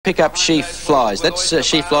Pick up She Flies. That's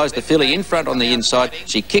She Flies, the filly in front on the inside.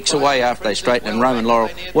 She kicks away after they straighten, and Roman Laurel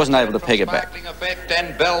wasn't able to peg her back.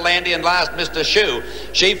 And Bell Landy and last Mr. Shoe.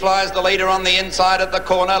 She Flies the leader on the inside at the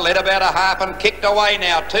corner, led about a half and kicked away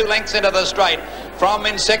now, 2 lengths into the straight. From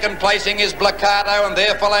in second placing is Blaccato, and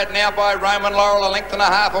they're followed now by Roman Laurel, a length and a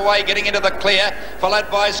half away, getting into the clear, followed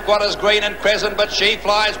by Squatters Green and Crescent, but She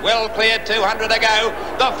Flies well clear, 200 to go.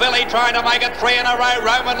 The filly trying to make it 3 in a row.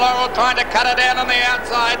 Roman Laurel trying to cut her down on the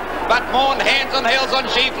outside, but Morn hands and heels on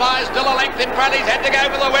She Flies, still a length in front. He's had to go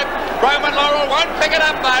for the whip. Roman Laurel won't pick it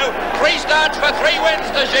up though. 3 starts for 3 wins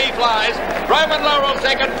to She Flies. Roman Laurel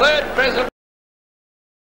second, third Crescent.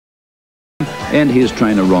 And here's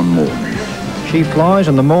trainer Ron Moore. She Flies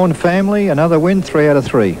and the Morn family, another win, 3 out of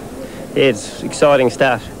 3. Yeah, it's exciting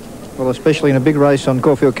stuff. Well, especially in a big race on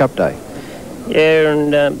Caulfield Cup Day. Yeah,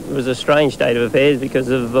 and it was a strange state of affairs because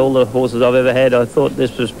of all the horses I've ever had. I thought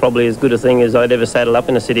this was probably as good a thing as I'd ever saddle up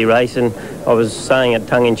in a city race, and I was saying it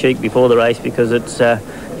tongue-in-cheek before the race because it's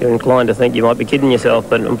you're inclined to think you might be kidding yourself,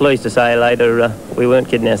 but I'm pleased to say later we weren't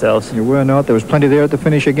kidding ourselves. You were not. There was plenty there at the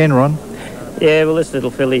finish again, Ron. Yeah, well, this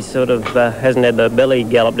little filly sort of hasn't had the belly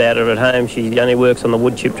galloped out of her at home. She only works on the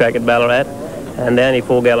wood chip track at Ballarat, and the only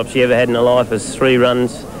 4 gallops she ever had in her life was 3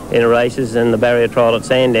 runs in her races and the barrier trial at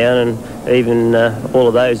Sandown, and even all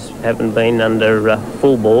of those haven't been under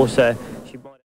full bore. So